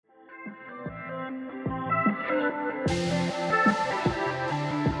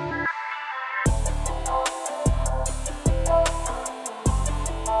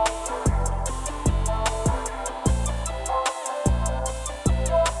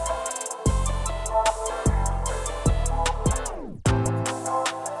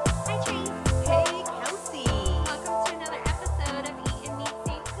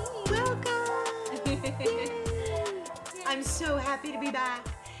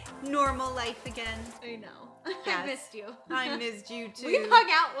normal life again. I know. Yes. I missed you. I missed you too. We hung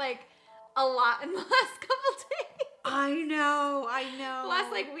out like a lot in the last couple days. I know. The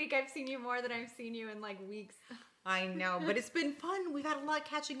last like week I've seen you more than I've seen you in like weeks. I know, but it's been fun. We've had a lot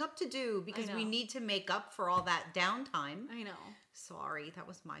catching up to do because we need to make up for all that downtime. I know. Sorry, that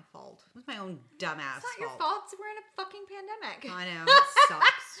was my fault. It was my own dumbass It's not your fault. We're in a fucking pandemic. I know. It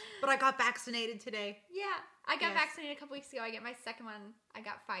sucks. But I got vaccinated today. Yeah. I got vaccinated a couple weeks ago. I get my second one. I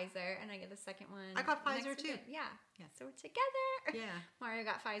got Pfizer, and I get the second one. I got Pfizer too. Yeah. So we're together. Yeah. Mario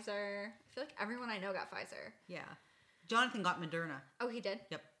got Pfizer. I feel like everyone I know got Pfizer. Yeah. Jonathan got Moderna. Oh, he did?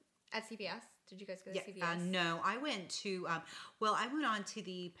 Yep. At CVS? Did you guys go to CVS? No, I went to, I went on to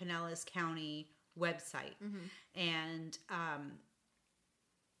the Pinellas County website. And,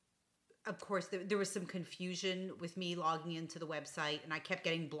 of course, there was some confusion with me logging into the website, and I kept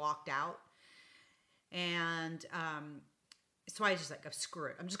getting blocked out. And so I just screw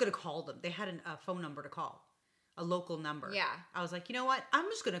it. I'm just going to call them. They had a phone number to call, a local number. Yeah. I was like, you know what? I'm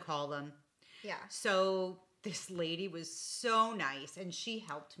just going to call them. Yeah. So this lady was so nice, and she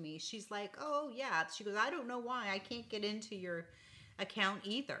helped me. She's like, oh, yeah. She goes, I don't know why. I can't get into your account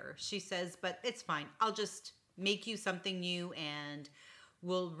either. She says, but it's fine. I'll just make you something new, and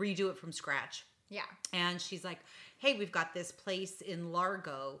we'll redo it from scratch. Yeah. And she's like, hey, we've got this place in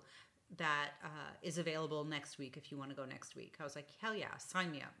Largo that is available next week if you want to go next week. I was like, hell yeah, sign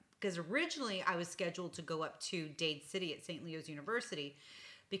me up. Because originally I was scheduled to go up to Dade City at St. Leo's University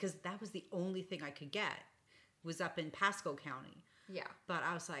because that was the only thing I could get was up in Pasco County. Yeah. But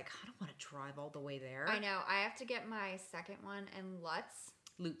I was like, I don't want to drive all the way there. I know. I have to get my second one in Lutz.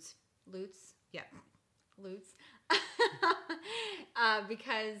 Yeah. Lutz.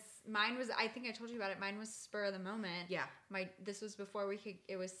 Because mine was, I think I told you about it, mine was spur of the moment. Yeah. This was before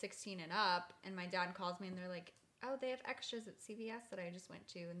it was 16 and up, and my dad calls me and they're like, oh, they have extras at CVS that I just went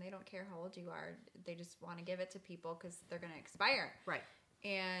to, and they don't care how old you are. They just want to give it to people because they're going to expire. Right.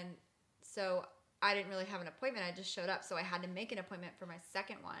 And so I didn't really have an appointment. I just showed up. So I had to make an appointment for my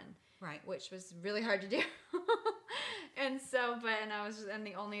second one. Right. Which was really hard to do. And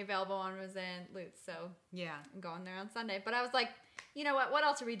the only available one was in Lutz. So yeah, I'm going there on Sunday. But I was like, you know what? What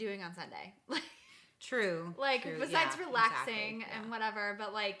else are we doing on Sunday? True. Besides relaxing and whatever.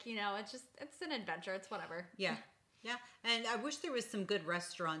 But it's an adventure. It's whatever. Yeah. Yeah, and I wish there was some good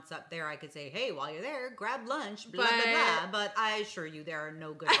restaurants up there I could say, hey, while you're there, grab lunch, blah, blah, blah. But I assure you there are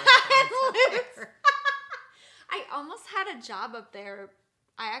no good restaurants up there. I almost had a job up there.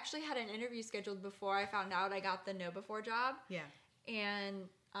 I actually had an interview scheduled before I found out I got the KnowBe4 job. Yeah. And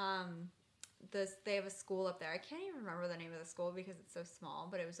they have a school up there. I can't even remember the name of the school because it's so small,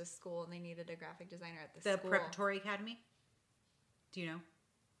 but it was a school and they needed a graphic designer at the school. The Preparatory Academy? Do you know?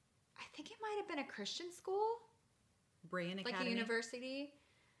 I think it might have been a Christian school. Brian Academy? Like a university.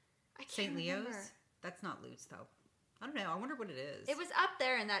 I can't St. Leo's? remember. That's not Lutz, though. I don't know. I wonder what it is. It was up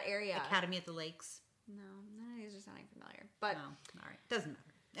there in that area. Academy at the Lakes? No, none of these are sounding familiar. But all right. Doesn't matter.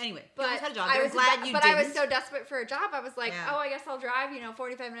 Anyway, but had a job. I was so desperate for a job. I was like, Yeah. oh, I guess I'll drive,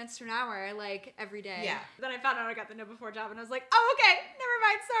 45 minutes to an hour, every day. Yeah. Then I found out I got the KnowBe4 job, and I was like, oh, okay, never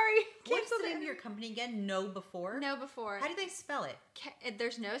mind, sorry. What's the name of your company again? KnowBe4? KnowBe4. How do they spell it?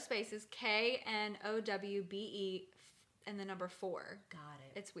 There's no spaces. KNOWBE and the number 4. Got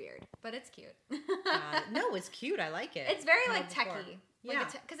it. It's weird, but it's cute. No, it's cute. I like it. It's very techie. Yeah.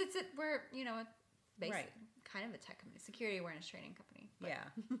 Because we're basic. Right. Kind of a tech company, security awareness training company. But. Yeah.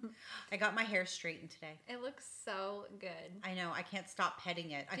 I got my hair straightened today. It looks so good. I know. I can't stop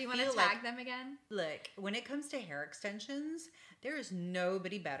petting it. Do you want to tag them again? Look, when it comes to hair extensions, there is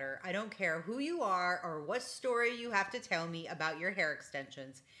nobody better. I don't care who you are or what story you have to tell me about your hair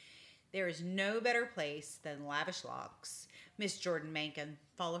extensions. There is no better place than Lavish Locks. Miss Jordan Mankin.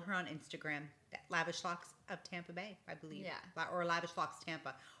 Follow her on Instagram. Lavish Locks of Tampa Bay, I believe. Yeah. Or Lavish Locks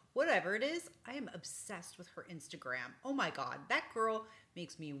Tampa. Whatever it is, I am obsessed with her Instagram. Oh my God. That girl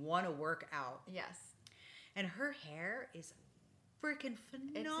makes me want to work out. Yes. And her hair is freaking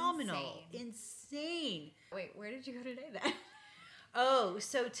phenomenal. It's Insane. Wait, where did you go today then? Oh,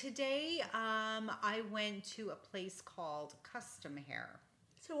 so today I went to a place called Custom Hair.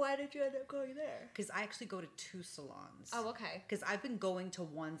 So why did you end up going there? Because I actually go to 2 salons. Oh, okay. Because I've been going to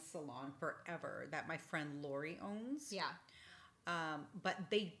one salon forever that my friend Lori owns. Yeah. But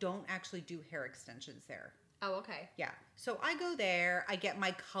they don't actually do hair extensions there. Oh, okay. Yeah. So I go there. I get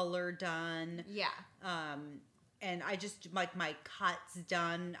my color done. Yeah. And I just like my cuts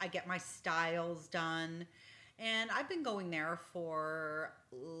done. I get my styles done. And I've been going there for,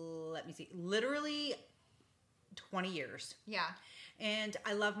 let me see, literally 20 years. Yeah. And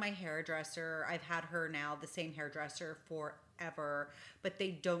I love my hairdresser. I've had her now, the same hairdresser, forever, but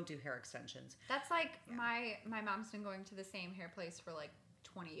they don't do hair extensions. That's like my mom's been going to the same hair place for like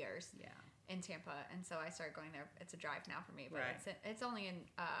 20 years. Yeah. In Tampa, and so I started going there. It's a drive now for me, but Right. it's only in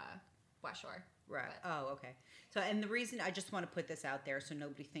West Shore. Right. But. Oh, okay. So, and the reason I just want to put this out there so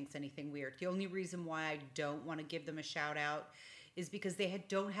nobody thinks anything weird. The only reason why I don't want to give them a shout out is because they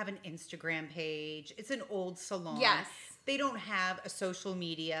don't have an Instagram page. It's an old salon. Yes. They don't have a social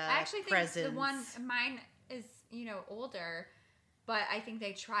media I actually presence. think the one mine is older, but I think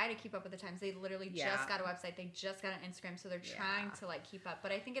they try to keep up with the times. They literally just got a website. They just got an Instagram, so they're trying to like keep up.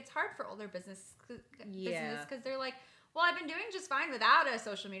 But I think it's hard for older businesses because they're like, well, I've been doing just fine without a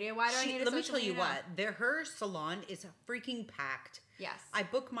social media. Why do I need a social media? Let me tell you what. Her salon is freaking packed. Yes. I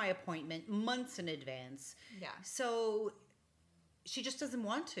book my appointment months in advance. Yeah. So she just doesn't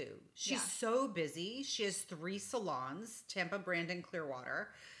want to. She's so busy. She has 3 salons, Tampa, Brandon, Clearwater.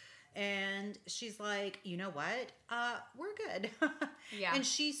 And she's like, you know what? We're good. Yeah. And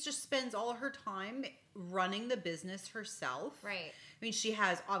she just spends all her time running the business herself. Right. I mean, she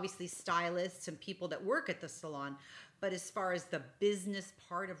has obviously stylists and people that work at the salon, but as far as the business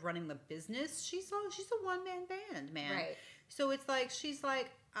part of running the business, she's a one-man band, man. Right. So it's like, she's like,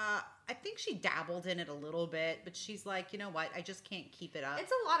 I think she dabbled in it a little bit, but she's like, you know what? I just can't keep it up.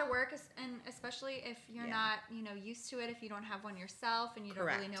 It's a lot of work, and especially if you're not, used to it, if you don't have one yourself and you don't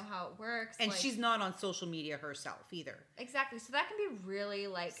really know how it works. And she's not on social media herself either. Exactly. So that can be really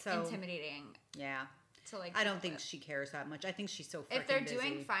intimidating. Yeah. To I don't think she cares that much. I think she's so freaking If they're busy.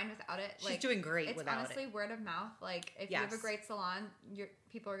 doing fine without it, she's doing great without it. It's honestly word of mouth. Like if you have a great salon,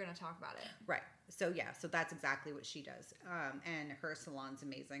 people are going to talk about it. Right. So so that's exactly what she does. And her salon's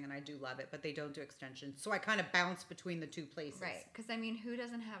amazing, and I do love it. But they don't do extensions, so I kind of bounce between the 2 places. Right. Because who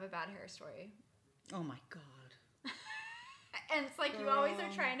doesn't have a bad hair story? Oh my god. And it's like you always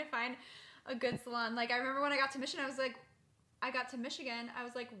are trying to find a good salon. Like I remember when I got to Michigan, I got to Michigan, I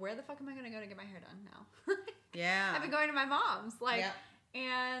was like, where the fuck am I going to go to get my hair done now? Yeah. I've been going to my mom's,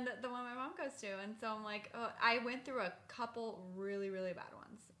 and the one my mom goes to. And so I'm like, oh, I went through a couple really, really bad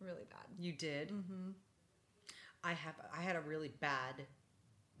ones. Really bad. You did? Mm-hmm. I had a really bad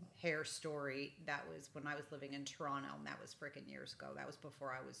hair story. That was when I was living in Toronto, and that was freaking years ago. That was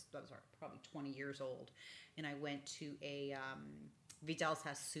before I was probably 20 years old. And I went to a Vidal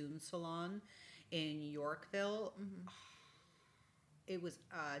Sassoon salon in Yorkville. Mm-hmm. It was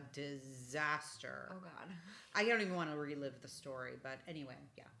a disaster. Oh, God. I don't even want to relive the story, but anyway,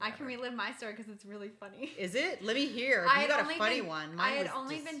 yeah. Whatever. I can relive my story because it's really funny. Is it? Let me hear. You got a funny one. I had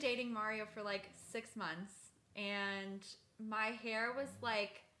only been dating Mario for like 6 months, and my hair was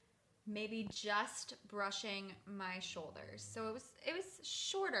like maybe just brushing my shoulders. So it was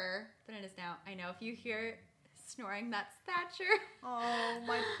shorter than it is now. I know if you hear snoring, that's Thatcher. Oh,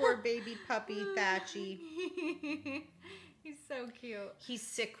 my poor baby puppy, Thatchy. He's so cute. He's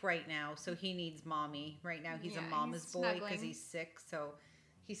sick right now, so he needs mommy. Right now he's a mama's boy because he's sick, so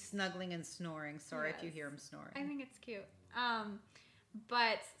he's snuggling and snoring. Sorry if you hear him snoring. I think it's cute.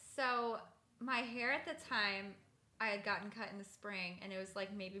 But so my hair at the time, I had gotten cut in the spring, and it was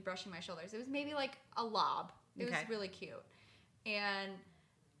like maybe brushing my shoulders. It was maybe like a lob. It was really cute. And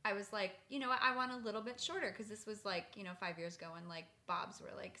I was like, you know what, I want a little bit shorter because this was like, 5 years ago, and like bobs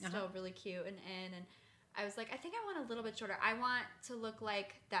were like still really cute and I was like, I think I want a little bit shorter. I want to look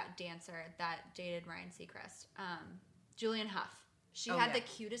like that dancer that dated Ryan Seacrest, Julian Huff. She had the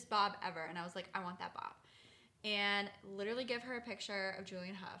cutest bob ever, and I was like, I want that bob. And literally give her a picture of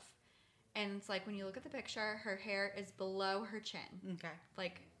Julian Huff, and it's like when you look at the picture, her hair is below her chin. Okay.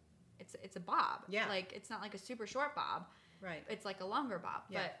 Like, it's a bob. Yeah. Like, it's not like a super short bob. Right. It's like a longer bob.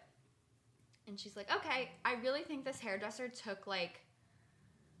 Yeah. And she's like, okay, I really think this hairdresser took like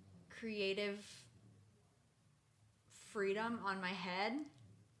creative freedom on my head,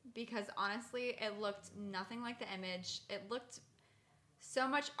 because honestly it looked nothing like the image. It looked so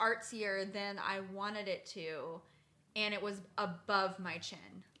much artsier than I wanted it to, and it was above my chin,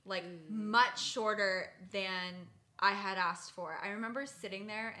 like much shorter than I had asked for. I remember sitting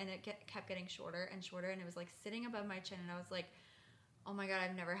there, and it kept getting shorter and shorter, and it was like sitting above my chin, and I was like, oh my god,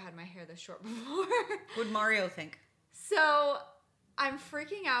 I've never had my hair this short before. What'd Mario think? So I'm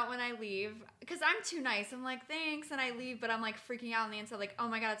freaking out when I leave because I'm too nice. I'm like, thanks, and I leave, but I'm like freaking out on the inside, like, oh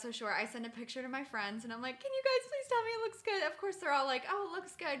my god, it's so short. I send a picture to my friends, and I'm like, can you guys please tell me it looks good? Of course, they're all like, oh, it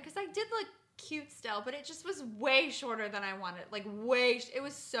looks good, because I did look cute still, but it just was way shorter than I wanted. Like, it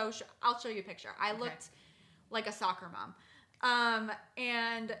was so short. I'll show you a picture. I looked like a soccer mom.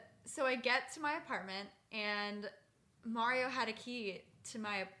 And so I get to my apartment, and Mario had a key to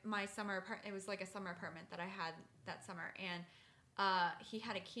my summer apartment. It was like a summer apartment that I had that summer, and he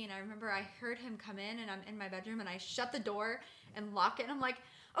had a key, and I remember I heard him come in, and I'm in my bedroom, and I shut the door and lock it, and I'm like,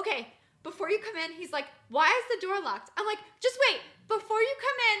 okay, before you come in, he's like, why is the door locked? I'm like, just wait, before you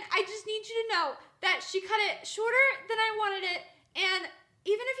come in, I just need you to know that she cut it shorter than I wanted it, and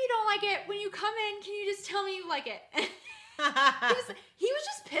even if you don't like it, when you come in, can you just tell me you like it? he was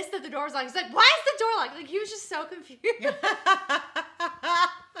just pissed that the door was locked. He's like, why is the door locked? Like, he was just so confused.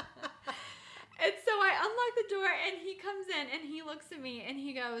 And so I unlock the door, and he comes in, and he looks at me, and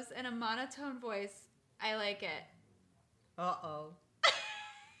he goes in a monotone voice, I like it. Uh-oh.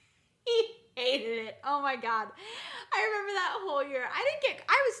 He hated it. Oh, my God. I remember that whole year.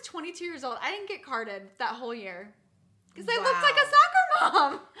 I was 22 years old. I didn't get carded that whole year. Because I looked like a soccer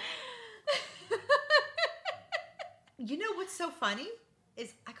mom. You know what's so funny?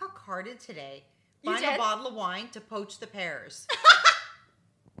 Is I got carded today buying a bottle of wine to poach the pears.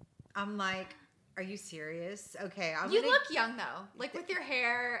 I'm like, are you serious? Okay. You look young, though. Like, with your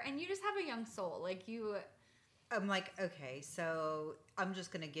hair, and you just have a young soul. Like, you... I'm like, okay, so I'm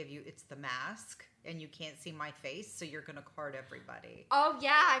just going to give you, it's The Mask, and you can't see my face, so you're going to card everybody. Oh,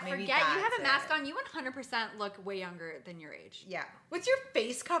 yeah, I forget. You have a mask on. You 100% look way younger than your age. Yeah. With your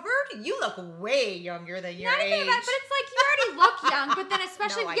face covered, you look way younger than your age. Not even that, but it's like you already look young, but then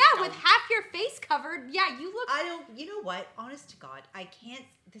especially, no, with half your face covered, yeah, you look... I don't, you know what? Honest to God, I can't,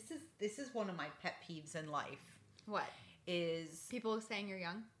 this is one of my pet peeves in life. What? Is... People saying you're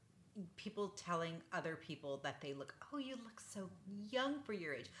young? People telling other people that they look, oh, you look so young for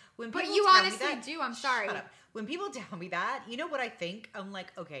your age. But you honestly do. I'm sorry. Shut up. When people tell me that, you know what I think? I'm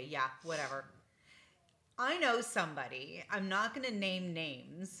like, okay, yeah, whatever. I know somebody. I'm not going to name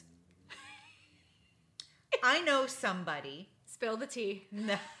names. I know somebody. Spill the tea.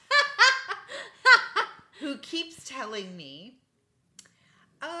 Who keeps telling me,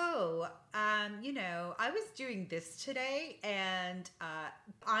 oh, you know, I was doing this today, and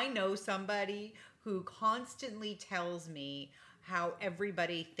I know somebody who constantly tells me how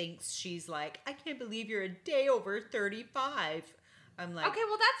everybody thinks she's like, I can't believe you're a day over 35. I'm like, okay,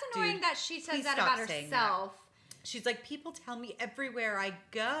 well, that's annoying that she says that about herself. That. She's like, people tell me everywhere I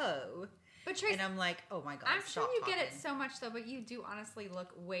go. But Trace, and I'm like, oh my God, I'm sure you get it so much, though, but you do honestly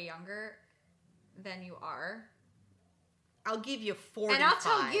look way younger than you are. I'll give you 45. And I'll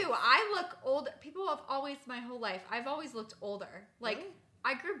tell you, I look old. People have always, my whole life, I've always looked older. Like, really?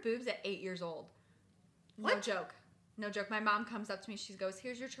 I grew boobs at 8 years old. No joke. No joke. My mom comes up to me. She goes,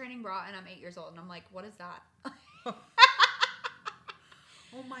 here's your training bra. And I'm 8 years old. And I'm like, what is that? Oh,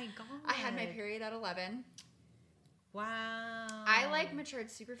 my God. I had my period at 11. Wow. I, like, matured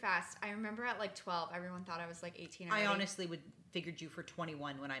super fast. I remember at, like, 12, everyone thought I was, like, 18 already. I honestly figured you for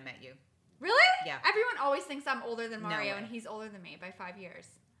 21 when I met you. Really? Yeah. Everyone always thinks I'm older than Mario, and he's older than me by 5 years.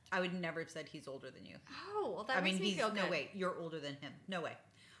 I would never have said he's older than you. Oh, well, that makes me feel good. No way. You're older than him. No way.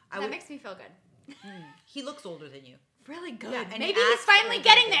 That makes me feel good. He looks older than you. Really good. Yeah, maybe he's finally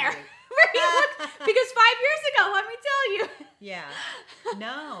getting there. Where he looks, because 5 years ago, let me tell you. Yeah.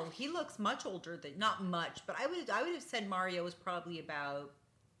 No, he looks much older than, not much, but I would have said Mario was probably about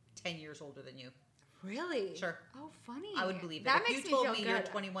 10 years older than you. Really? Sure. Oh, funny. I would believe it. That if makes you told me me feel you're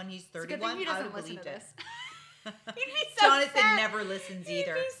good. 21, he's 31, it's a good thing he doesn't I would listen believe to it. this. He'd be so Jonathan sad. never listens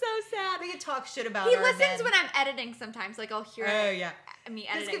either. He'd be so sad. We could talk shit about He our listens men. when I'm editing sometimes. Like, I'll hear me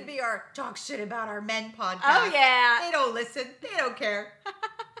editing. This could be our talk shit about our men podcast. Oh, yeah. They don't listen. They don't care.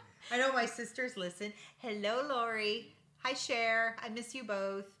 I know my sisters listen. Hello, Lori. Hi, Cher. I miss you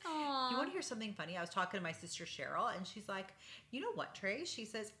both. Aww. You want to hear something funny? I was talking to my sister Cheryl, and she's like, you know what, Trey? She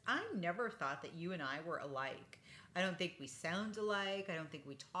says, I never thought that you and I were alike. I don't think we sound alike. I don't think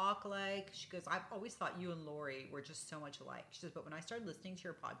we talk alike. She goes, I've always thought you and Lori were just so much alike. She says, but when I started listening to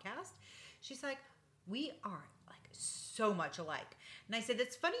your podcast, she's like, we are like so much alike. And I said,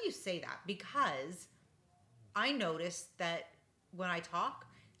 it's funny you say that because I noticed that when I talk,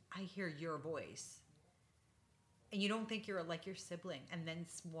 I hear your voice. And you don't think you're like your sibling. And then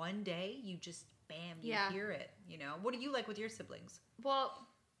one day you just, bam, you hear it. You know? What do you like with your siblings? Well,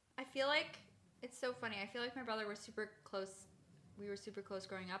 I feel like it's so funny. I feel like my brother was super close. We were super close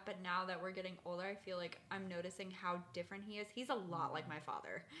growing up. But now that we're getting older, I feel like I'm noticing how different he is. He's a lot like my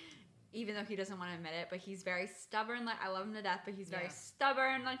father. Even though he doesn't want to admit it. But he's very stubborn. Like, I love him to death. But he's very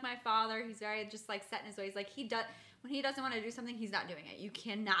stubborn like my father. He's very just like set in his ways. Like he does... When he doesn't want to do something, he's not doing it. You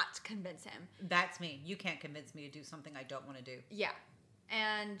cannot convince him. That's me. You can't convince me to do something I don't want to do. Yeah.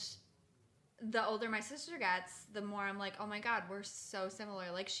 And the older my sister gets, the more I'm like, oh my God, we're so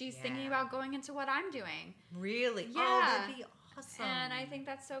similar. Like, she's thinking about going into what I'm doing. Really? Yeah. Oh, that'd be awesome. And I think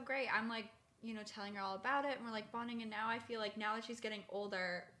that's so great. I'm like, telling her all about it, and we're like bonding. And now I feel like now that she's getting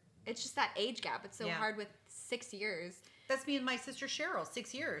older, it's just that age gap. It's so hard with 6 years. That's me and my sister Cheryl,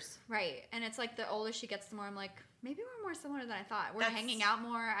 6 years. Right. And it's like the older she gets, the more I'm like, maybe we're more similar than I thought. We're hanging out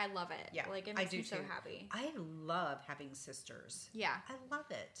more. I love it. Yeah, like it makes me so happy. I love having sisters. Yeah. I love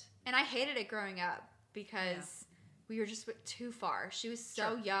it. And I hated it growing up because we were just too far. She was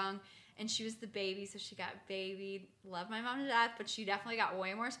so young. And she was the baby, so she got babied. Love my mom to death, but she definitely got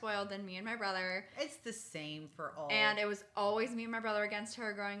way more spoiled than me and my brother. It's the same for all. And it was always me and my brother against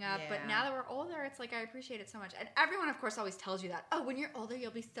her growing up. Yeah. But now that we're older, it's like I appreciate it so much. And everyone, of course, always tells you that. Oh, when you're older, you'll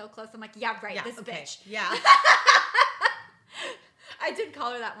be so close. I'm like, yeah, right, this bitch. Yeah. I did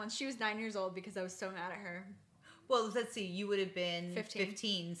call her that once. She was 9 years old because I was so mad at her. Well, let's see. You would have been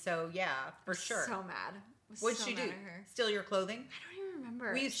 15, so yeah, for sure. So mad. What'd she do? Steal your clothing? I don't even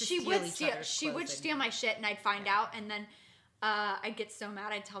remember. We used to steal each other's She would steal my shit, and I'd find out, and then I'd get so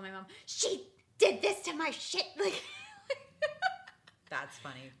mad. I'd tell my mom, she did this to my shit. Like, that's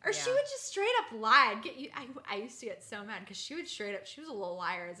funny. Or she would just straight up lie. I used to get so mad because she would straight up. She was a little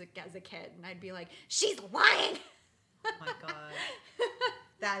liar as a kid, and I'd be like, she's lying. Oh my god.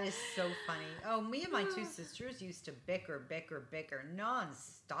 That is so funny. Oh, me and my two sisters used to bicker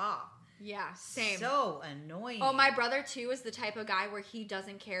nonstop. Yeah, same. So annoying. Oh, my brother too is the type of guy where he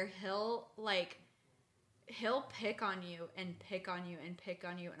doesn't care. He'll pick on you and pick on you and pick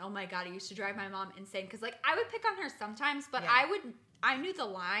on you. And oh my god, it used to drive my mom insane because like I would pick on her sometimes, but I knew the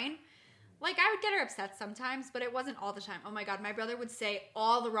line. Like I would get her upset sometimes, but it wasn't all the time. Oh my god, my brother would say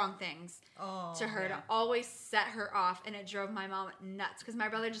all the wrong things to her to always set her off, and it drove my mom nuts because my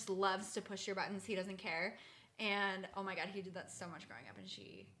brother just loves to push your buttons. He doesn't care, and oh my god, he did that so much growing up, and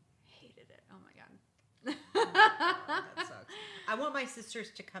she hated it. Oh my god. That sucks. I want my sisters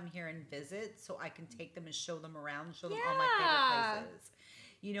to come here and visit so I can take them and show them around, show them all my favorite places.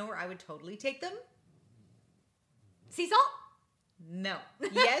 You know where I would totally take them? Sea salt? No.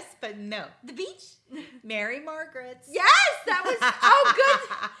 Yes, but no. The beach? Mary Margaret's. Yes, that was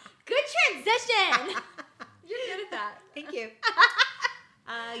good transition. You're good at that. Thank you.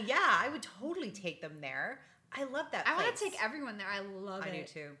 Yeah, I would totally take them there. I love that place. I want to take everyone there. I love it. I do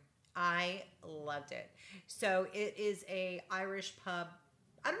too. I loved it. So it is a Irish pub.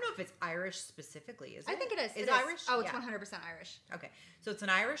 I don't know if it's Irish specifically. Is it? I think it is. Is it Irish? Oh, it's 100% Irish. Okay. So it's an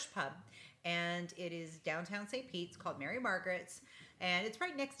Irish pub, and it is downtown St. Pete's, called Mary Margaret's, and it's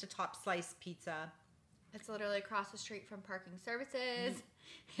right next to Top Slice Pizza. It's literally across the street from Parking Services.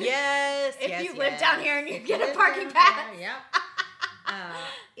 Yes. If you live down here and you get a parking pass. Yeah.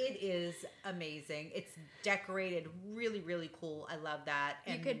 It is amazing. It's decorated really, really cool. I love that.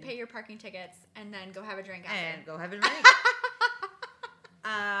 And you could pay your parking tickets and then go have a drink after. And go have a drink.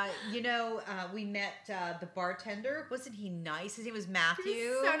 We met the bartender. Wasn't he nice? His name was Matthew. He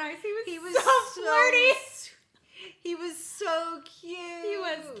was so nice. He was so flirty. He was so cute.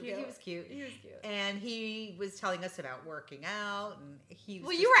 He was cute. And he was telling us about working out. And he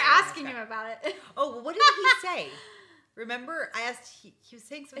was you were asking him about it. Oh, well, what did he say? Remember, I asked, he was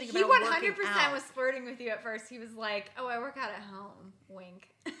saying something about working out. He 100% was flirting with you at first. He was like, oh, I work out at home. Wink.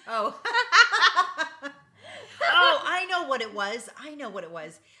 Oh. Oh, I know what it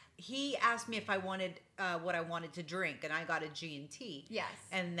was. He asked me if I wanted what I wanted to drink, and I got a G&T. Yes.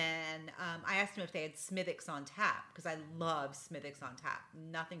 And then I asked him if they had Smithwick's on tap, because I love Smithwick's on tap.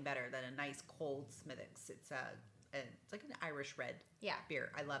 Nothing better than a nice cold Smithwick's. It's like an Irish red beer.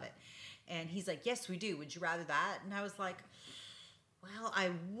 I love it. And he's like, yes, we do. Would you rather that? And I was like, well, I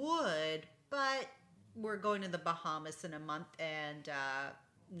would, but we're going to the Bahamas in a month, and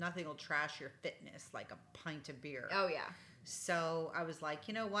nothing will trash your fitness like a pint of beer. Oh, yeah. So I was like,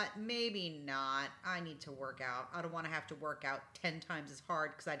 you know what? Maybe not. I need to work out. I don't want to have to work out 10 times as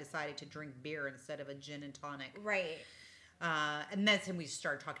hard because I decided to drink beer instead of a gin and tonic. Right. And that's when we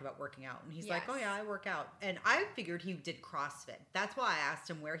started talking about working out. And he's like, oh, yeah, I work out. And I figured he did CrossFit. That's why I asked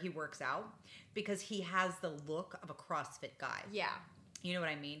him where he works out, because he has the look of a CrossFit guy. Yeah. You know what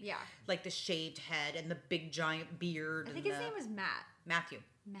I mean? Yeah. Like the shaved head and the big giant beard. I think his name was Matt. Matthew.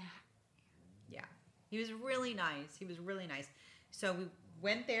 Matt. Yeah. He was really nice. So we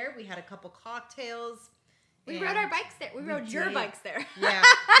went there. We had a couple cocktails. We rode our bikes there. We rode your bikes there. Yeah.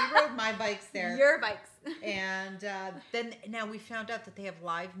 We rode my bikes there. Your bikes. And then now we found out that they have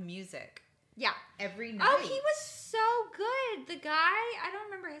live music. Yeah. Every night. Oh, he was so good. The guy, I don't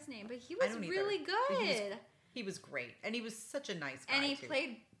remember his name, but he was really good. He was great. And he was such a nice guy, and he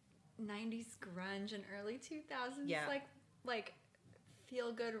played 90s grunge and early 2000s. Like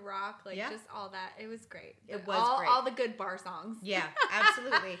feel good rock, just all that. It was great. It was great. All the good bar songs. Yeah,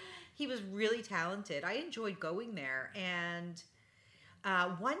 absolutely. He was really talented. I enjoyed going there, and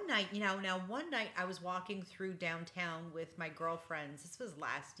One night, one night I was walking through downtown with my girlfriends. This was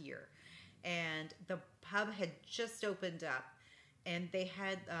last year. And the pub had just opened up. And they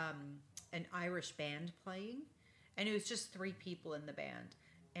had an Irish band playing. And it was just 3 people in the band.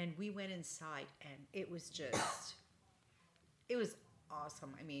 And we went inside. And it was it was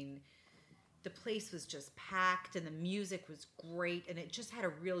awesome. I mean, the place was just packed. And the music was great. And it just had a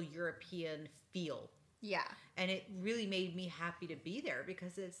real European feel. Yeah. And it really made me happy to be there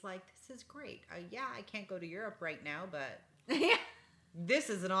because it's like, this is great. I can't go to Europe right now, but this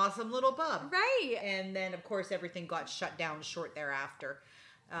is an awesome little pub. Right. And then, of course, everything got shut down short thereafter.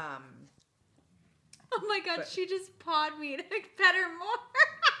 Oh my God, she just pawed me to pet her more.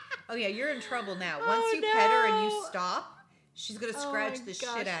 Oh, yeah, you're in trouble now. Once you pet her and you stop, she's going to scratch the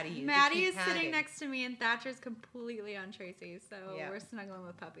shit out of you. Maddie is sitting next to me and Thatcher's completely on Tracy, so we're snuggling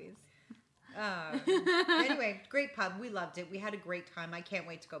with puppies. Anyway, great pub. We loved it. We had a great time. I can't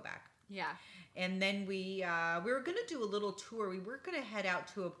wait to go back. Yeah. And then we were going to do a little tour. We were going to head out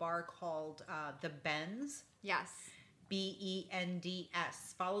to a bar called The Bends. Yes.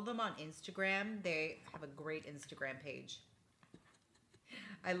 BENDS. Follow them on Instagram. They have a great Instagram page.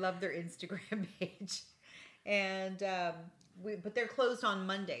 I love their Instagram page. And but they're closed on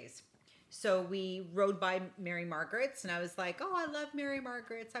Mondays. So we rode by Mary Margaret's, and I was like, oh, I love Mary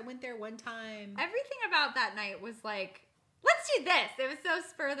Margaret's. I went there one time. Everything about that night was like, let's do this. It was so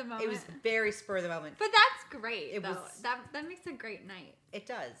spur of the moment. It was very spur of the moment. But that's great, that makes a great night. It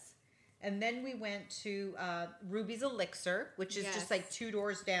does. And then we went to Ruby's Elixir, which is just like 2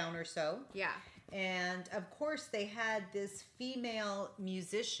 doors down or so. Yeah. And, of course, they had this female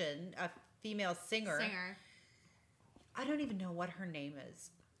musician, a female singer. I don't even know what her name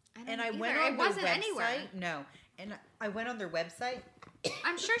is. I went on their website. Anywhere. No. And I went on their website.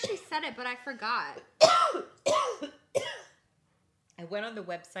 I'm sure she said it, but I forgot. I went on the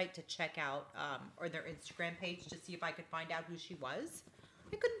website to check out, or their Instagram page to see if I could find out who she was.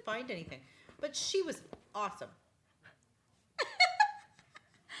 I couldn't find anything. But she was awesome.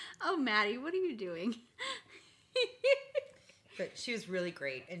 Oh, Maddie, what are you doing? But she was really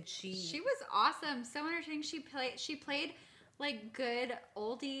great. And she was awesome. So entertaining. She played like good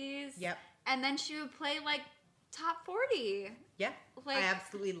oldies. Yep. And then she would play like top 40. Yeah. Like, I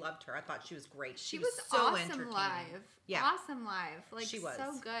absolutely loved her. I thought she was great. She was so awesome live. Yeah. Awesome live. Like she was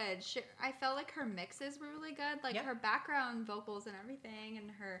so good. I felt like her mixes were really good. Like her background vocals and everything and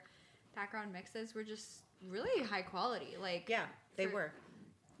her background mixes were just really high quality. Like they were.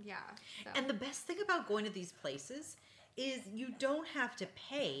 Yeah. So. And the best thing about going to these places is you don't have to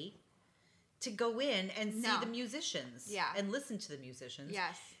pay to go in and see the musicians. Yeah. And listen to the musicians.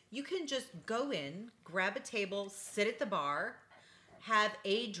 Yes. You can just go in, grab a table, sit at the bar, have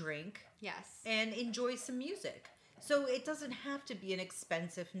a drink. Yes. And enjoy some music. So it doesn't have to be an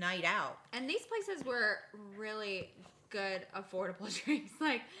expensive night out. And these places were really good, affordable drinks.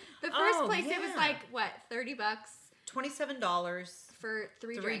 Like the first place, it was like, what, $30? $27 for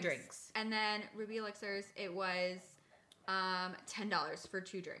three drinks. And then Ruby Elixirs, it was $10 for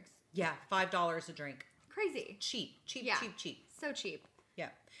 2 drinks. Yeah, $5 a drink. Crazy. Cheap. So cheap. Yeah.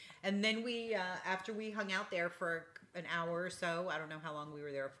 And then we, after we hung out there for an hour or so, I don't know how long we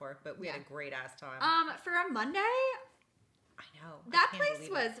were there for, but we had a great ass time. For a Monday, I know. That place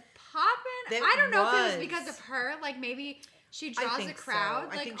was popping. I don't know if it was because of her. Like maybe she draws a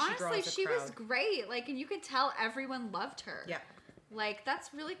crowd. So. Like honestly, she was great. Like, and you could tell everyone loved her. Yeah. Like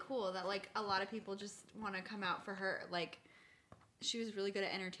that's really cool that like a lot of people just want to come out for her. Like she was really good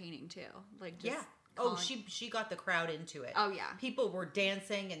at entertaining too. Like just Oh, she got the crowd into it. Oh yeah. People were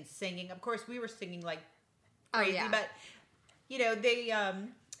dancing and singing. Of course, we were singing like crazy, but you know, they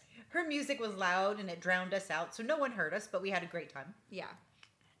her music was loud and it drowned us out, so no one heard us, but we had a great time. Yeah.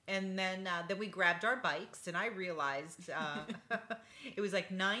 And then we grabbed our bikes, and I realized it was like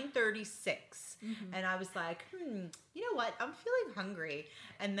 9:36, and I was like, you know what? I'm feeling hungry.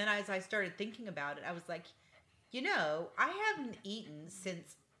 And then as I started thinking about it, I was like, you know, I haven't eaten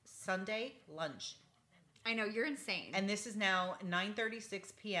since Sunday lunch. I know, you're insane. And this is now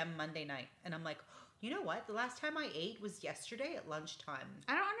 9:36 p.m. Monday night, and I'm like, you know what? The last time I ate was yesterday at lunchtime.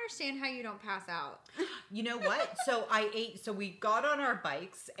 I don't understand how you don't pass out. You know what? So I ate. So we got on our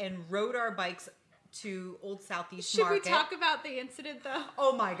bikes and rode our bikes to Old Southeast Market. Should we talk about the incident, though?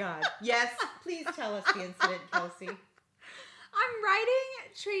 Oh, my God. Yes. Please tell us the incident, Kelsey. I'm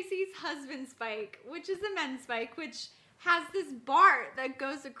riding Tracy's husband's bike, which is a men's bike, which has this bar that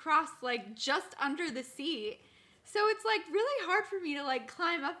goes across, like, just under the seat. So it's like really hard for me to like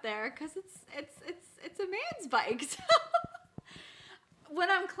climb up there because it's a man's bike. So when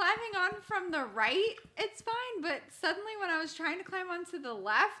I'm climbing on from the right, it's fine. But suddenly when I was trying to climb onto the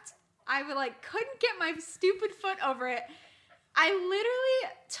left, I couldn't get my stupid foot over it. I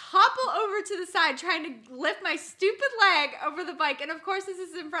literally topple over to the side trying to lift my stupid leg over the bike. And of course, this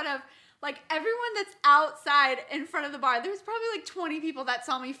is in front of everyone that's outside in front of the bar. There was probably 20 people that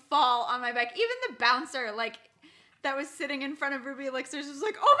saw me fall on my bike. Even the bouncer, that was sitting in front of Ruby Elixirs was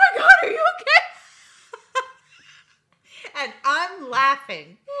like, oh my God, are you okay? And I'm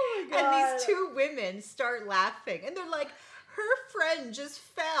laughing. Oh my God. And these two women start laughing. And they're like, her friend just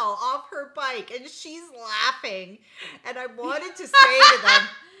fell off her bike and she's laughing. And I wanted to say to them,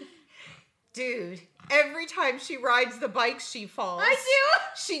 dude, every time she rides the bike, she falls. I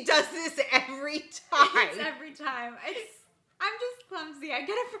do. She does this every time. It's every time. I'm just clumsy. I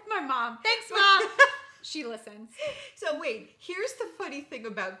get it from my mom. Thanks, Mom. She listens. So wait, here's the funny thing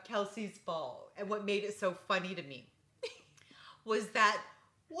about Kelsey's fall and what made it so funny to me was that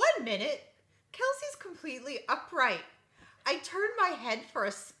 1 minute, Kelsey's completely upright. I turn my head for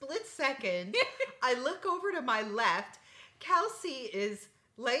a split second. I look over to my left. Kelsey is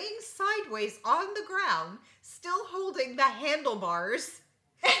laying sideways on the ground, still holding the handlebars.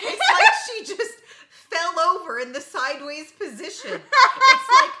 It's like she just fell over in the sideways position. It's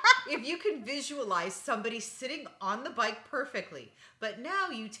like if you can visualize somebody sitting on the bike perfectly, but now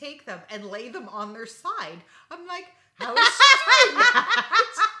you take them and lay them on their side. I'm like, how is she doing that?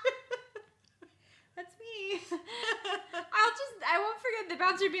 That's me. I won't forget the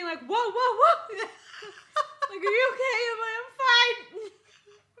bouncer being like, whoa, whoa, whoa. Like, are you okay? I'm like, I'm fine.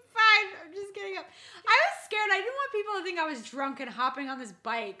 I'm fine. I'm just getting up. I was scared. I didn't want people to think I was drunk and hopping on this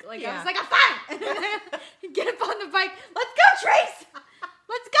bike. I was like, I'm fine. Get up on the bike. Let's go, Trace.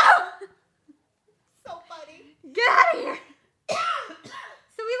 Let's go. So funny. Get out of here.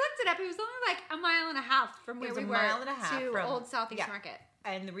 So we looked it up. It was only a mile and a half from where we were to Old Southeast Market.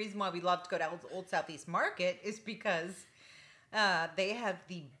 And the reason why we love to go to Old Southeast Market is because they have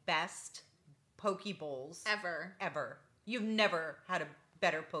the best poke bowls ever. You've never had a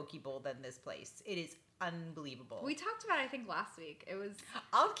better poke bowl than this place. It is unbelievable. We talked about it, I think, last week. It was.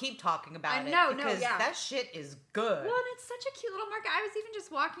 I'll keep talking about it because that shit is good. Well, and it's such a cute little market. I was even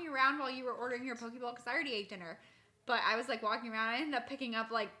just walking around while you were ordering your poke bowl because I already ate dinner. But I was walking around. I ended up picking up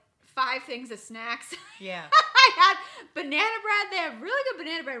 5 things of snacks. Yeah. I had banana bread. They have really good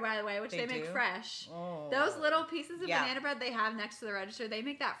banana bread, by the way, which they make fresh. Oh. Those little pieces of banana bread they have next to the register, they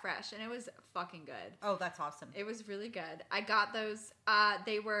make that fresh, and it was fucking good. Oh, that's awesome. It was really good. I got those.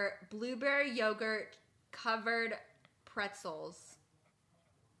 They were blueberry yogurt covered pretzels.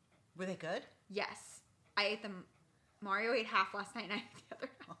 Were they good? Yes. I ate them. Mario ate half last night, and I ate the other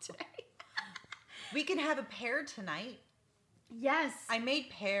half today. We can have a pair tonight. Yes. I made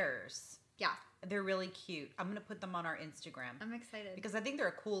pears. Yeah. They're really cute. I'm going to put them on our Instagram. I'm excited. Because I think they're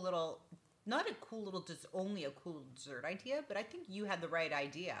a cool little, not a cool little, just only a cool dessert idea, but I think you had the right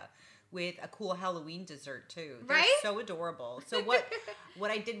idea with a cool Halloween dessert too. They're so adorable. So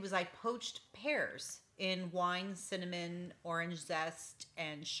what I did was I poached pears in wine, cinnamon, orange zest,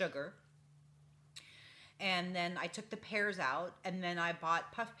 and sugar. And then I took the pears out, and then I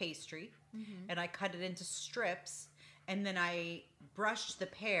bought puff pastry, and I cut it into strips, and then I brushed the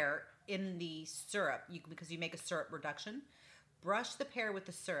pear in the syrup, because you make a syrup reduction. Brush the pear with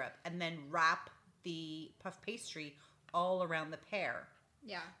the syrup, and then wrap the puff pastry all around the pear.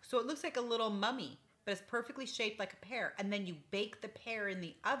 Yeah. So it looks like a little mummy, but it's perfectly shaped like a pear. And then you bake the pear in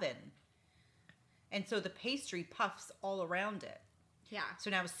the oven. And so the pastry puffs all around it. Yeah. So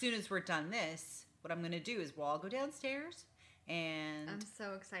now as soon as we're done this, what I'm going to do is I'll go downstairs and I'm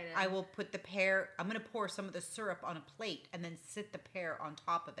so excited. I will put the pear, I'm going to pour some of the syrup on a plate and then sit the pear on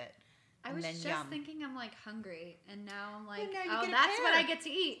top of it. I was just thinking I'm hungry, and now I'm like, well, that's what I get to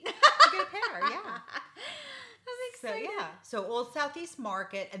eat. You get a pear, yeah. I'm excited. So Old Southeast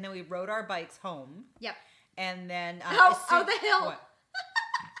Market, and then we rode our bikes home. Yep. And then the hill. What?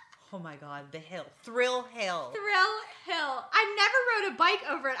 Oh my God, the hill, Thrill Hill. Thrill Hill. I've never rode a bike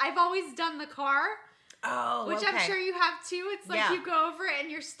over it. I've always done the car. Oh, which I'm sure you have too. It's like you go over it and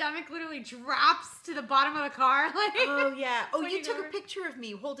your stomach literally drops to the bottom of the car. Oh yeah. Oh, you took a picture of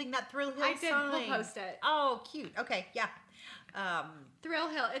me holding that Thrill Hill sign. I did. We'll post it. Oh, cute. Okay, yeah. Thrill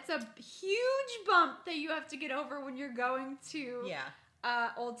Hill. It's a huge bump that you have to get over when you're going to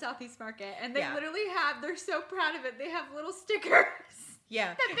Old Southeast Market, and they literally have. They're so proud of it. They have little stickers.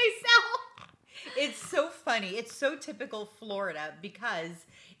 Yeah. That they sell. It's so funny. It's so typical Florida because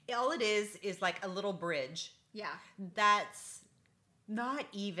all it is like a little bridge. Yeah. That's not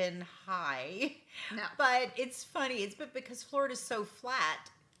even high. No. But it's funny. It's because Florida's so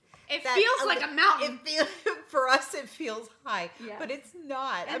flat. It feels like a mountain. For us, it feels high, but it's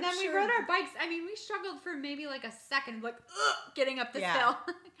not. And then we rode our bikes. I mean, we struggled for maybe like a second, like getting up this hill.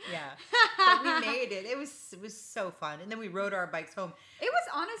 Yeah, but we made it. It was so fun. And then we rode our bikes home. It was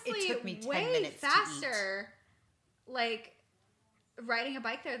honestly it took me 10 way minutes faster, like riding a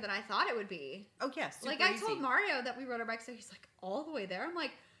bike there than I thought it would be. Oh yes, yeah, like I told Mario that we rode our bikes there. He's like, all the way there. I'm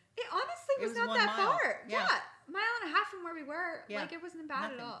like, it honestly was not that far. Yeah. Mile and a half from where we were. Yeah. Like, it wasn't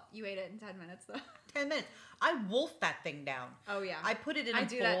bad at all. You ate it in 10 minutes, though. 10 minutes. I wolfed that thing down. Oh, yeah. I put it in a bowl. I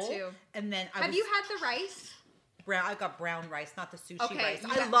do that, too. And then Have you had the rice? I got brown rice, not the sushi rice.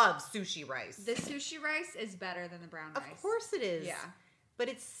 I love sushi rice. The sushi rice is better than the brown rice. Of course it is. Yeah. But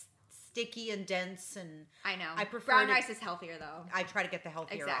it's sticky and dense, and I know. I prefer brown rice is healthier, though. I try to get the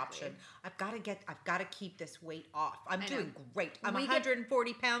healthier option. I've got to keep this weight off. I'm doing great. I'm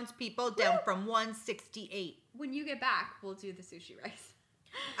 140 pounds, people, down from 168. When you get back, we'll do the sushi rice.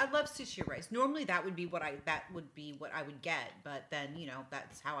 I love sushi rice. Normally that would be what I would get, but then,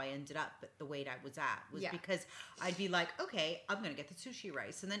 that's how I ended up at the weight I was at, was because I'd be like, okay, I'm going to get the sushi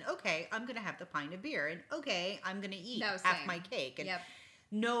rice, and then okay, I'm going to have the pint of beer, and okay, I'm going to eat half my cake, and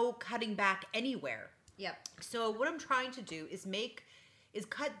no cutting back anywhere. Yep. So what I'm trying to do is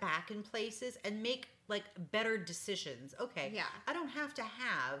cut back in places and make like better decisions. Okay. Yeah. I don't have to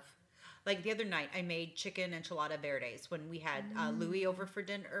have, like the other night I made chicken enchilada verdes when we had Louie over for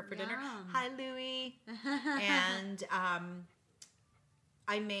dinner. Hi, Louie. And I'm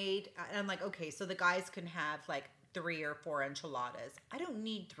like, okay, so the guys can have like 3 or 4 enchiladas. I don't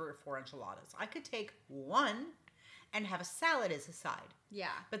need 3 or 4 enchiladas. I could take one and have a salad as a side. Yeah.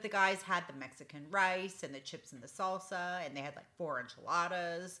 But the guys had the Mexican rice and the chips and the salsa, and they had like 4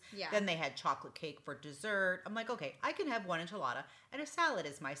 enchiladas. Yeah. Then they had chocolate cake for dessert. I'm like, okay, I can have 1 enchilada and a salad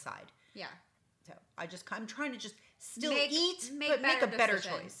as my side. Yeah. So I'm trying to just still eat, but make a better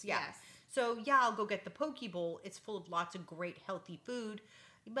choice. Yeah. Yes. So I'll go get the poke bowl. It's full of lots of great healthy food,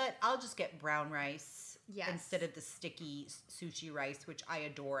 but I'll just get brown rice. Yes. Instead of the sticky sushi rice, which I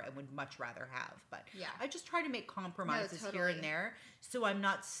adore and would much rather have. But I just try to make compromises here and there so I'm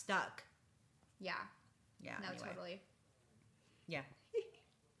not stuck. Yeah. Yeah. No, anyway. totally. Yeah.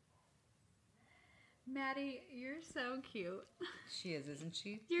 Maddie, you're so cute. She is, isn't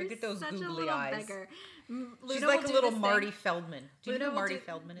she? You're Look at those such googly a little eyes. Beggar. She's like a little Marty Feldman. Do you know who Marty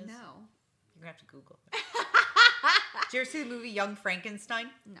Feldman is? No. You're going to have to Google it. Did you ever see the movie Young Frankenstein?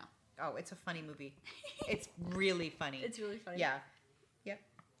 No. Oh, it's a funny movie. It's really funny. It's really funny. Yeah. Yep.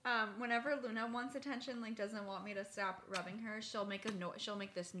 Whenever Luna wants attention, like doesn't want me to stop rubbing her, she'll make she'll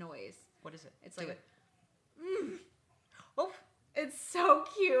make this noise. What is it? It's Do like it. Oh, it's so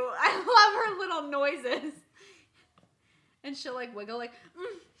cute. I love her little noises. And she'll like wiggle like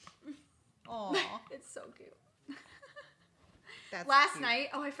Aw. It's so cute. That's Last cute. night,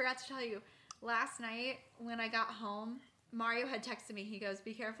 I forgot to tell you. Last night when I got home, Mario had texted me. He goes,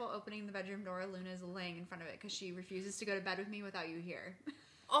 "Be careful opening the bedroom door. Luna's laying in front of it because she refuses to go to bed with me without you here."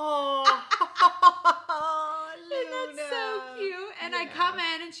 Oh, And that's so cute. And I come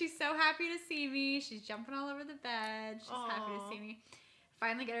in and she's so happy to see me. She's jumping all over the bed. She's happy to see me.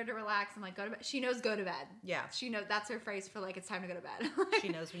 Finally get her to relax. I'm like, go to bed. She knows go to bed. Yeah. She knows that's her phrase for like, it's time to go to bed. She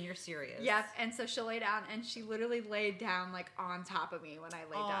knows when you're serious. Yep. And so she'll lay down and she literally laid down like on top of me when I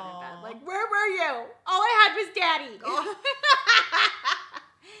laid down in bed. Like, where were you? All I had was daddy. Oh.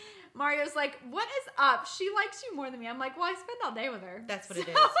 Mario's like, what is up? She likes you more than me. I'm like, well, I spend all day with her. That's what it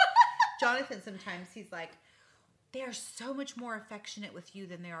is. Jonathan, sometimes he's like, they are so much more affectionate with you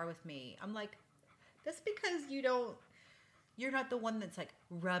than they are with me. I'm like, that's because you're not the one that's like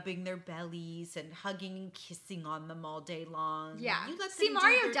rubbing their bellies and hugging and kissing on them all day long. Yeah. You let See, them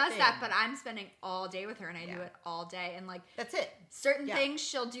Mario do does thing. that, but I'm spending all day with her and I do it all day. And like, that's it. Certain things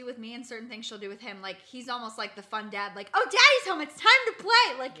she'll do with me and certain things she'll do with him. Like, he's almost like the fun dad, like, oh, daddy's home, it's time to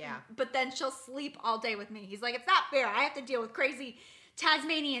play. Like, but then she'll sleep all day with me. He's like, it's not fair. I have to deal with crazy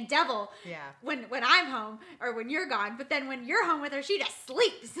Tasmanian devil when I'm home or when you're gone. But then when you're home with her, she just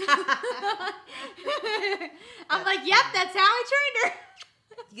sleeps. I'm like, yep, that's how I trained her.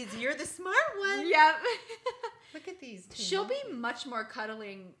 Because you're the smart one. Yep. Look at these two. She'll be much more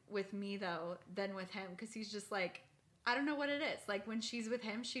cuddling with me, though, than with him. Because he's just like, I don't know what it is. Like, when she's with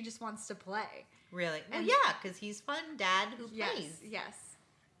him, she just wants to play. Really? Well, yeah, because he's fun dad who plays. Yes.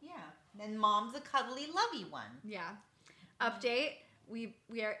 Yeah. And mom's a cuddly, lovey one. Yeah. Update.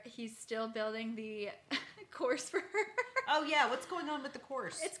 he's still building the course for her. Oh yeah, what's going on with the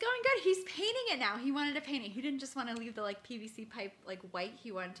course? It's going good. He's painting it now. He wanted to paint it. He didn't just want to leave the like PVC pipe like white.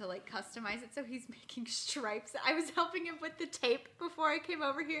 He wanted to like customize it. So he's making stripes. I was helping him with the tape before I came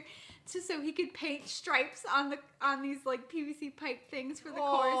over here, so he could paint stripes on these like PVC pipe things for the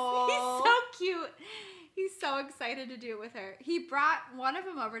course. He's so cute. He's so excited to do it with her. He brought one of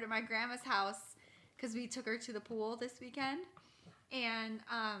them over to my grandma's house because we took her to the pool this weekend, and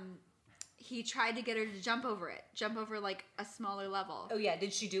he tried to get her to jump over like a smaller level. Oh yeah,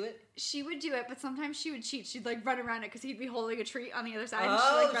 did she do it? She would do it, but sometimes she would cheat. She'd like run around it because he'd be holding a treat on the other side. And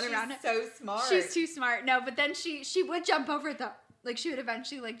she'd like run around it. So smart. She's too smart. No, but then she would jump over it though. Like she would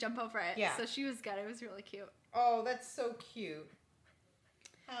eventually like jump over it. Yeah. So she was good. It was really cute. Oh, that's so cute.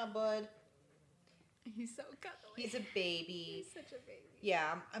 Ah, bud. He's so cuddly. He's a baby. He's such a baby.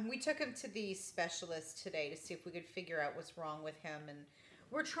 Yeah, and we took him to the specialist today to see if we could figure out what's wrong with him, and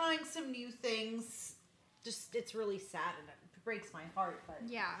we're trying some new things. Just, it's really sad and it breaks my heart, but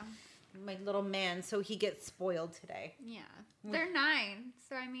yeah, my little man, so he gets spoiled today. Yeah, they're 9,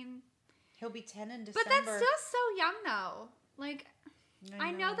 so I mean, he'll be 10 in December. But that's still so young, though. Like,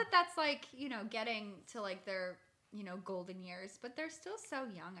 I know that that's like, you know, getting to like their, you know, golden years, but they're still so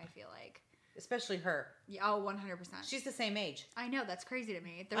young. I feel like. Especially her. Yeah, oh, 100%. She's the same age. I know, that's crazy to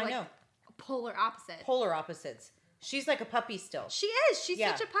me. They're I like know. polar opposite. Polar opposites. She's like a puppy still. She is. She's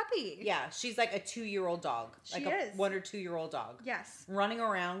such a puppy. Yeah, she's like a 2-year-old dog. She like is. a 1 or 2-year-old dog. Yes. Running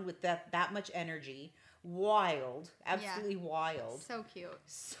around with that much energy. Wild. Absolutely wild. So cute.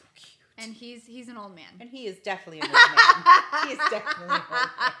 So cute. And he's an old man. And he is definitely an old man. He is definitely an old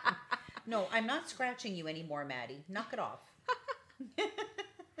man. No, I'm not scratching you anymore, Maddie. Knock it off.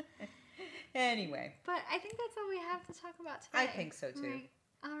 Anyway. But I think that's all we have to talk about today. I think so too. Right.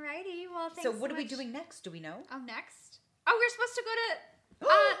 Alrighty. Well, thanks so what so are we much. doing next? Do we know? Oh, next? Oh, we're supposed to go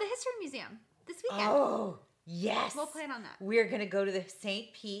to the History Museum this weekend. Oh, yes. We'll plan on that. We're going to go to the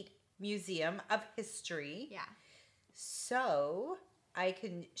St. Pete Museum of History. Yeah. So I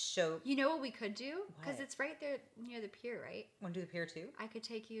can show... You know what we could do? Because What? it's right there near the pier, right? Want to do the pier too? I could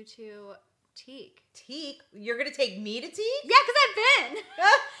take you to Teak. Teak? You're going to take me to Teak? Yeah, because I've been.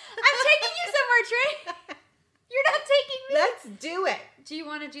 I'm taking you somewhere, Trey. You're not taking me. Let's do it. Do you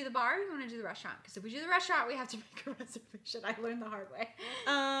want to do the bar or do you want to do the restaurant? Because if we do the restaurant, we have to make a reservation. I learned the hard way.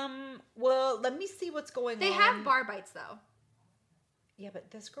 Well, let me see what's going on. They have bar bites, though. Yeah, but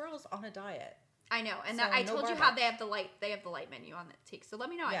this girl's on a diet. I know, and So I no told you bar how bites. they have the light menu on the Teak. So let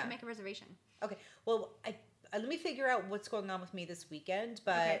me know. I Yeah. can make a reservation. Okay. Well, let me figure out what's going on with me this weekend.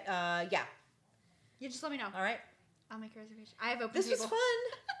 But Okay. yeah. You just let me know. All right. I'll make a reservation. I have open This table. was fun.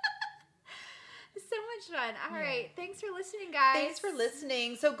 So much fun. All right. Thanks for listening, guys. Thanks for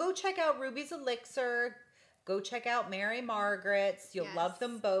listening. So go check out Ruby's Elixir. Go check out Mary Margaret's. You'll Yes. love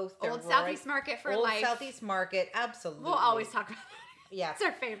them both. They're Old Southeast Market for Old life. Southeast Market. Absolutely. We'll always talk about it. Yeah. It's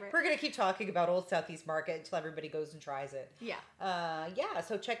our favorite. We're going to keep talking about Old Southeast Market until everybody goes and tries it. Yeah. Yeah,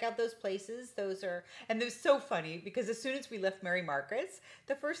 so check out those places. Those are, and it was so funny because as soon as we left Mary Margaret's,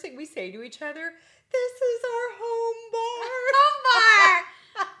 the first thing we say to each other, this is our home bar. Home bar.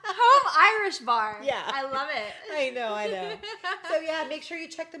 Home Irish bar. Yeah. I love it. I know. So yeah, make sure you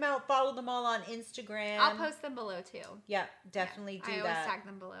check them out. Follow them all on Instagram. I'll post them below too. Yeah, definitely do I that. always tag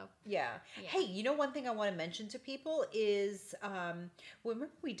them below. Yeah. Yeah. Hey, you know one thing I want to mention to people is, remember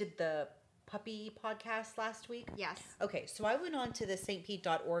we did the puppy podcast last week? Yes. Okay, so I went on to the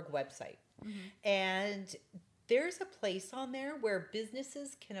stpete.org website, Mm-hmm. and there's a place on there where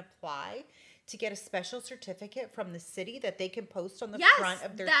businesses can apply to get a special certificate from the city that they can post on the front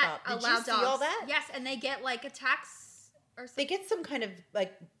of their shop. Did you see all that? Yes, and they get like a tax or something. They get some kind of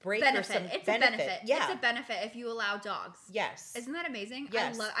like break benefit. or some It's benefit. a benefit. Yeah. It's a benefit if you allow dogs. Yes. Isn't that amazing?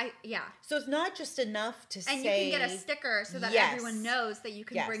 Yes. Yeah. So it's not just enough to And say... you can get a sticker so that Yes. everyone knows that you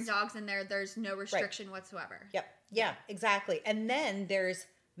can Yes. bring dogs in there. There's no restriction whatsoever. Yep. Yeah, exactly. And then there's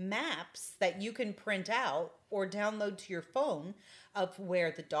maps that you can print out or download to your phone of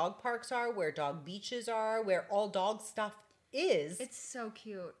where the dog parks are, where dog beaches are, where all dog stuff is. It's so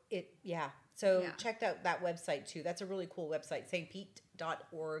cute. So Yeah. check out that website too. That's a really cool website,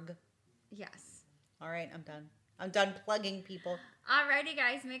 stpete.org. Yes. All right, I'm done. I'm done plugging people. Alrighty,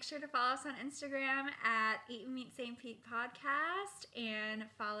 guys. Make sure to follow us on Instagram at Eat and Meet St. Pete Podcast and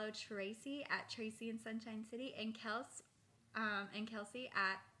follow Tracy at Tracy in Sunshine City and Kelsey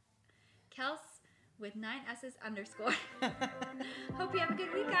at Kels with 9 S's _. Hope you have a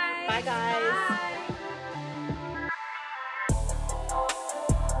good week, guys. Bye, guys. Bye.